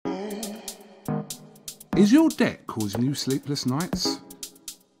Is your debt causing you sleepless nights?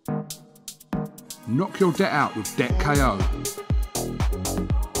 Knock your debt out with Debt KO.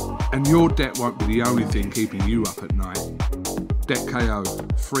 And your debt won't be the only thing keeping you up at night. Debt KO,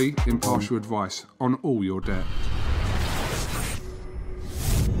 free impartial advice on all your debt.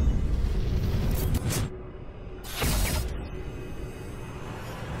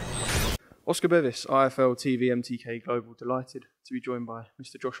 Oscar Bevis, IFL TV MTK Global, delighted to be joined by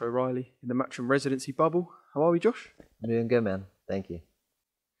Mr. Josh O'Reilly in the Matchroom residency bubble. How are we, Josh? I'm doing good, man. Thank you.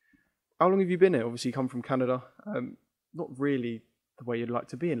 How long have you been here? Obviously, you come from Canada. Not really the way you'd like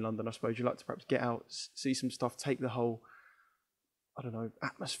to be in London, I suppose. You'd like to perhaps get out, see some stuff, take the whole, I don't know,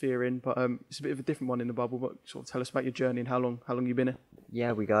 atmosphere in. But it's a bit of a different one in the bubble. But sort of tell us about your journey and how long you've been here.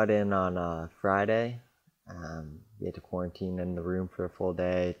 Yeah, we got in on Friday. We had to quarantine in the room for a full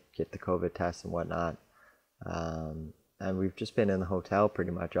day, get the COVID test and whatnot. And we've just been in the hotel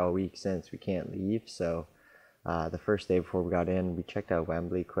pretty much all week since. We can't leave. So the first day before we got in, we checked out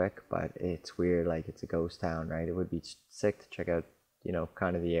Wembley quick, but it's weird, like it's a ghost town, right? It would be sick to check out, you know,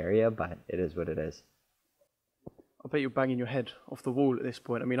 kind of the area, but it is what it is. I bet you're banging your head off the wall at this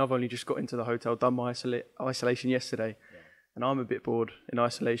point. I mean, I've only just got into the hotel, done my isolation yesterday. And I'm a bit bored in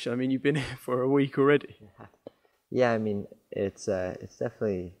isolation. I mean, you've been here for a week already. Yeah, I mean, it's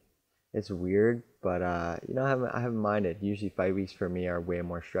definitely, it's weird, but you know, I haven't minded. Usually fight weeks for me are way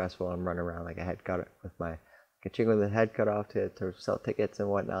more stressful. I'm running around like a head cut with like a chicken with a head cut off to sell tickets and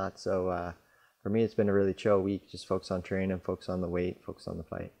whatnot. So for me, it's been a really chill week. Just focus on training, focus on the weight, focus on the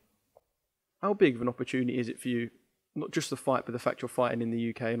fight. How big of an opportunity is it for you, not just the fight, but the fact you're fighting in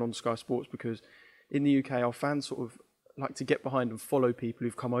the UK and on Sky Sports? Because in the UK, our fans sort of like to get behind and follow people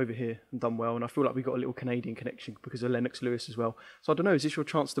who've come over here and done well, and I feel like we've got a little Canadian connection because of Lennox Lewis as well. So I don't know, is this your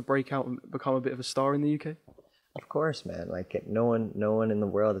chance to break out and become a bit of a star in the UK? Of course, man. Like no one in the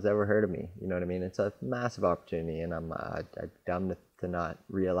world has ever heard of me. You know what I mean? It's a massive opportunity, and I'm dumb to not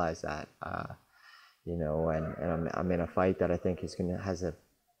realize that. You know, and I'm in a fight that I think has a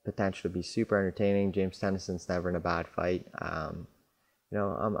potential to be super entertaining. James Tennyson's never in a bad fight. You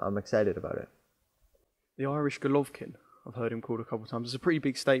know, I'm excited about it. The Irish Golovkin, I've heard him called a couple of times. It's a pretty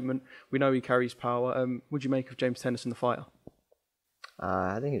big statement. We know he carries power. What do you make of James Tennyson, the fighter?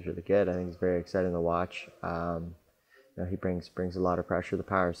 I think he's really good. I think he's very exciting to watch. You know, he brings a lot of pressure. The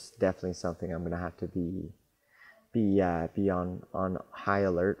power is definitely something I'm going to have to be on high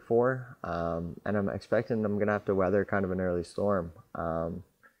alert for. And I'm expecting I'm going to have to weather kind of an early storm.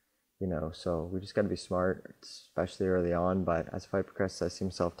 You know, so we just got to be smart, especially early on. But as the fight progresses, I see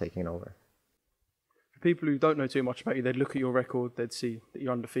himself taking over. People who don't know too much about you, they'd look at your record, they'd see that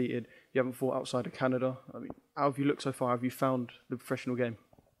you're undefeated. You haven't fought outside of Canada. I mean, how have you looked so far? How have you found the professional game?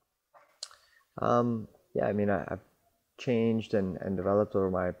 Yeah, I mean, I've changed and developed over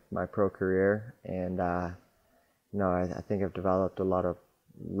my pro career, and you know, I think I've developed a lot of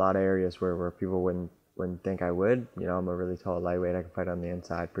areas where people wouldn't think I would. You know, I'm a really tall lightweight. I can fight on the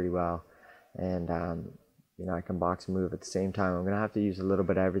inside pretty well, and you know, I can box and move at the same time. I'm going to have to use a little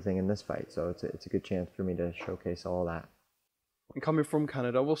bit of everything in this fight, so it's a good chance for me to showcase all that. And coming from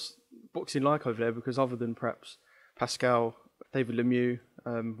Canada, what's boxing like over there? Because other than perhaps Pascal, David Lemieux,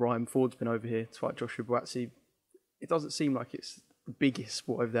 Ryan Ford's been over here to fight Joshua Buatsi, it doesn't seem like it's the biggest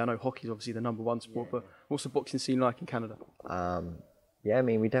sport over there. I know hockey's obviously the #1 sport, but what's the boxing scene like in Canada? Yeah, I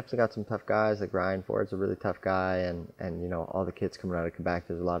mean, we definitely got some tough guys. Like Ryan Ford's a really tough guy, and you know, all the kids coming out of Quebec,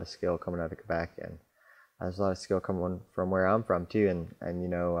 there's a lot of skill coming out of Quebec, and there's a lot of skill coming from where I'm from too, and you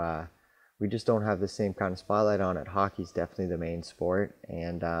know, we just don't have the same kind of spotlight on it. Hockey's definitely the main sport,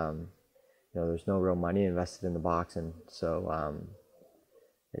 and you know, there's no real money invested in the boxing, so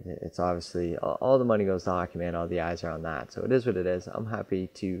it's obviously all the money goes to hockey, man. All the eyes are on that, so it is what it is. I'm happy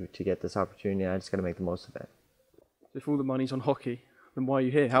to get this opportunity. I just got to make the most of it. So if all the money's on hockey, then why are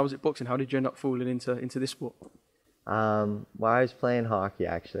you here? How was it boxing? How did you end up falling into this sport? Well, I was playing hockey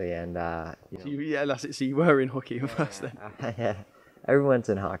actually, and you know, so yeah, that's it. So you were in hockey first then. Yeah, everyone's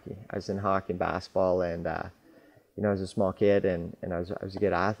in hockey. I was in hockey and basketball, and you know, I was a small kid, and I was a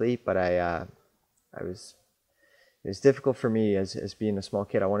good athlete, but it was difficult for me as being a small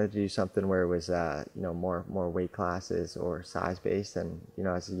kid. I wanted to do something where it was you know, more weight classes or size based, and you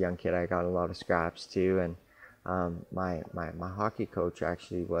know, as a young kid, I got a lot of scraps too, and my hockey coach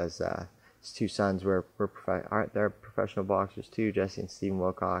actually was. His two sons they're professional boxers too, Jesse and Stephen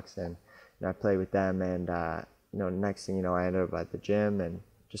Wilcox, and you know, I played with them, and you know, next thing you know, I ended up at the gym and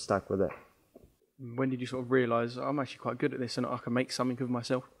just stuck with it. When did you sort of realise I'm actually quite good at this and I can make something of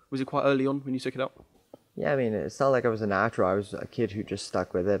myself? Was it quite early on when you took it up? Yeah, I mean, it's not like I was a natural. I was a kid who just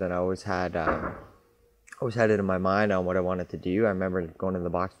stuck with it, and I always had it in my mind on what I wanted to do. I remember going to the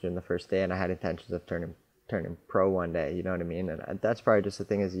box gym the first day, and I had intentions of turning turning pro one day, you know what I mean? And that's probably just a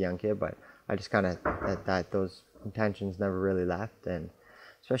thing as a young kid, but I just kind of, that those intentions never really left. And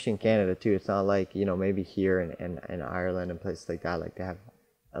especially in Canada too, it's not like, you know, maybe here in Ireland and places like that, like they have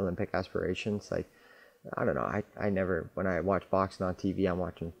Olympic aspirations. Like, I don't know, I never, when I watch boxing on TV, I'm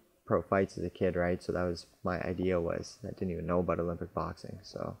watching pro fights as a kid, right? So that was my idea, was I didn't even know about Olympic boxing.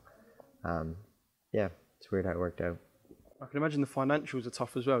 So yeah, it's weird how it worked out. I can imagine the financials are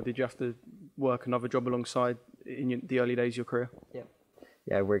tough as well. Did you have to work another job alongside in the early days of your career?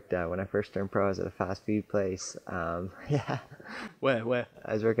 Yeah, I worked when I first turned pro. I was at a fast food place. Yeah. Where?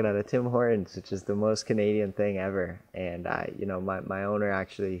 I was working at a Tim Hortons, which is the most Canadian thing ever. And you know, my owner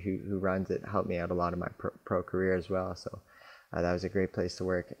actually, who runs it, helped me out a lot of my pro career as well. So that was a great place to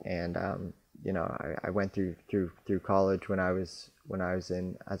work. And you know, I went through college when I was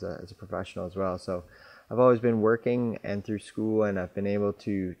in as a professional as well. So I've always been working and through school, and I've been able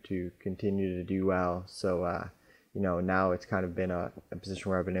to continue to do well. So you know, now it's kind of been a position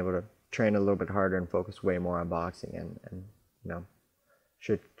where I've been able to train a little bit harder and focus way more on boxing, and you know,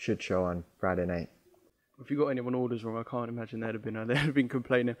 should show on Friday night. If you got anyone orders wrong, I can't imagine they'd have been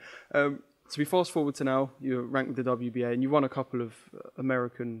complaining. So we fast forward to now, you're ranked with the WBA, and you won a couple of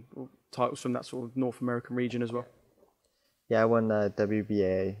American titles from that sort of North American region as well. Yeah, I won the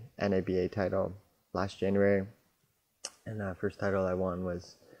WBA NABA title last January, and the first title I won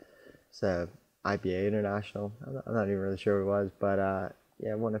was IBA International. I'm not even really sure what it was, but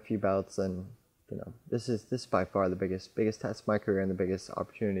yeah, I won a few belts, and you know, this is by far the biggest test of my career and the biggest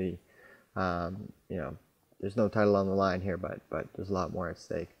opportunity. You know, there's no title on the line here, but there's a lot more at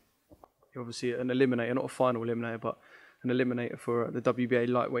stake. You're obviously an eliminator, not a final eliminator, but an eliminator for the WBA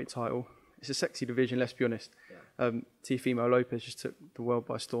lightweight title. It's a sexy division, let's be honest. Yeah. Teofimo Lopez just took the world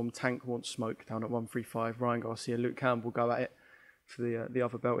by storm. Tank wants smoke down at 135. Ryan Garcia, Luke Campbell go at it for the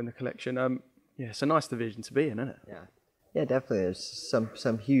other belt in the collection. Yeah, it's a nice division to be in, isn't it? Yeah, definitely. There's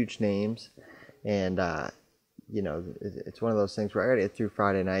some huge names, and you know, it's one of those things where I gotta get through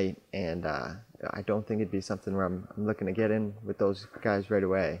Friday night, and I don't think it'd be something where I'm looking to get in with those guys right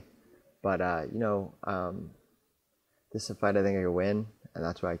away. But you know, this is a fight I think I could win, and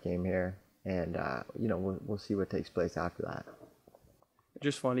that's why I came here. And you know, we'll see what takes place after that.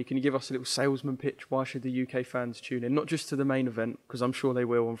 Just finally, can you give us a little salesman pitch? Why should the UK fans tune in? Not just to the main event, because I'm sure they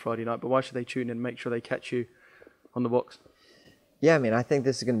will on Friday night, but why should they tune in and make sure they catch you on the box? Yeah, I mean, I think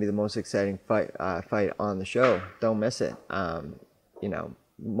this is going to be the most exciting fight on the show. Don't miss it. You know,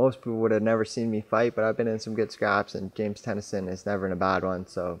 most people would have never seen me fight, but I've been in some good scraps, and James Tennyson is never in a bad one,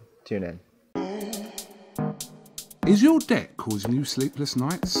 so tune in. Is your debt causing you sleepless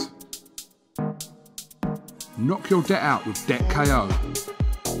nights? Knock your debt out with Debt KO.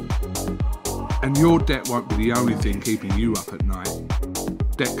 And your debt won't be the only thing keeping you up at night.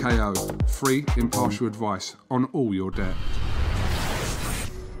 Debt KO, free impartial advice on all your debt.